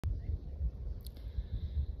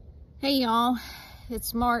Hey y'all,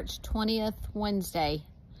 it's March 20th, Wednesday,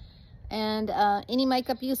 and any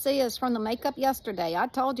makeup you see is from the makeup yesterday. I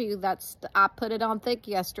told you I put it on thick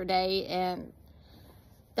yesterday, and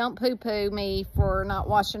don't poo-poo me for not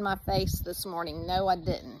washing my face this morning. No, I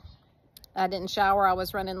didn't. I didn't shower. I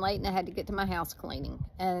was running late and I had to get to my house cleaning,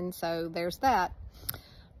 and so there's that.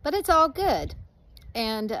 But it's all good,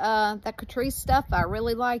 and that Catrice stuff, I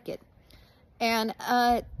really like it. And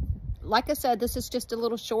like I said, this is just a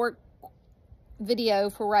little short video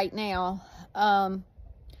for right now. I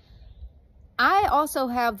also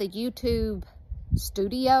have the YouTube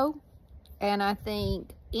Studio, and I think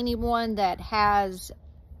anyone that has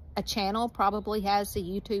a channel probably has the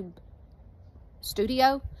YouTube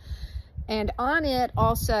Studio. And on it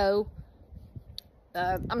also,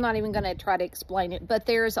 I'm not even going to try to explain it, but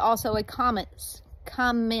there's also a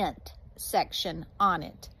comment section on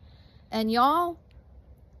it. And y'all,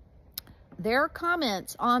 there are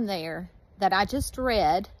comments on there that I just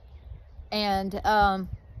read, and I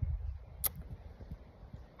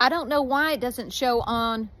don't know why it doesn't show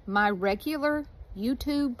on my regular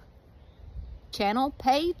YouTube channel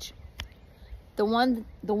page, the one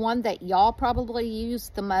that y'all probably use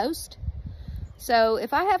the most. So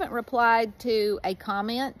if I haven't replied to a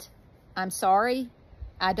comment, I'm sorry.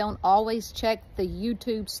 I don't always check the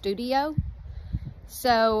YouTube Studio.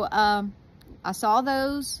 So I saw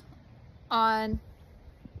those on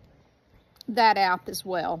that app as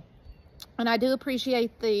well, and I do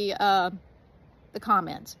appreciate the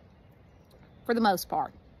comments for the most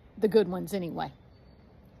part, the good ones anyway.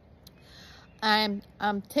 I'm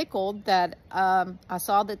tickled that I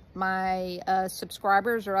saw that my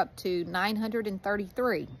subscribers are up to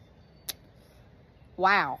 933.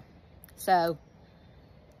 Wow. So,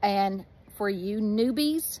 and for you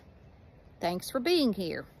newbies, thanks for being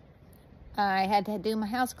here. I had to do my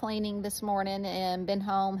house cleaning this morning and been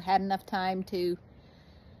home, had enough time to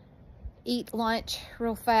eat lunch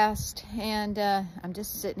real fast, and I'm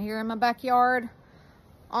just sitting here in my backyard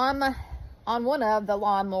on one of the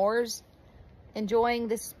lawnmowers, enjoying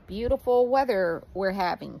this beautiful weather we're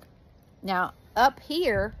having. Now up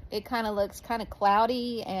here it kind of looks kind of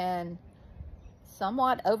cloudy and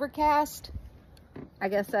somewhat overcast. I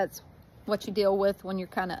guess that's what you deal with when you're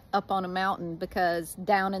kind of up on a mountain, because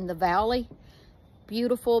down in the valley,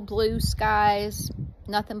 beautiful blue skies,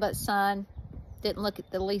 nothing but sun. Didn't look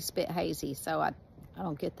at the least bit hazy, so I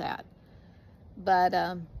don't get that. But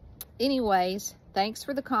anyways, thanks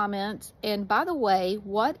for the comments. And by the way,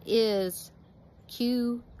 what is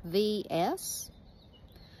QVS?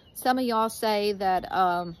 Some of y'all say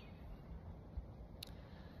that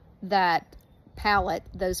that palette,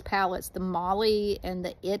 those palettes, the Molly and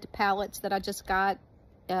the It palettes that I just got,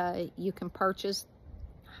 you can purchase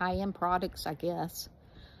high-end products, I guess,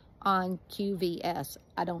 on QVS.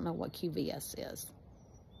 I don't know what QVS is.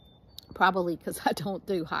 Probably because I don't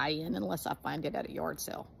do high-end unless I find it at a yard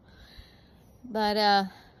sale. But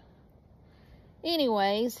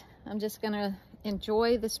anyways, I'm just gonna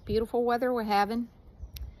enjoy this beautiful weather we're having,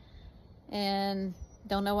 and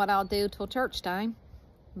don't know what I'll do till church time,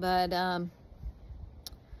 but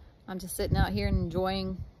I'm just sitting out here and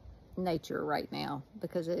enjoying nature right now,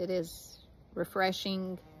 because it is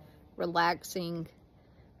refreshing, relaxing,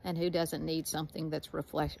 and who doesn't need something that's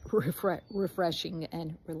refreshing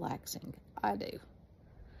and relaxing? I do.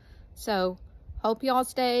 So hope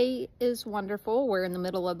y'all's day is wonderful. We're in the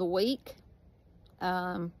middle of the week.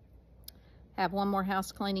 Have one more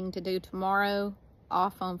house cleaning to do tomorrow,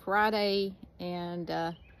 off on Friday, and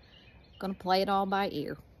gonna play it all by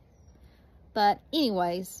ear. But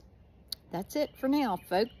anyways, that's it for now,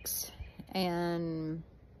 folks, and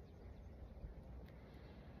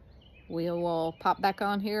we will pop back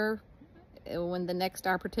on here when the next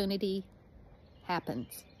opportunity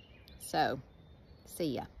happens. So,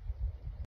 see ya.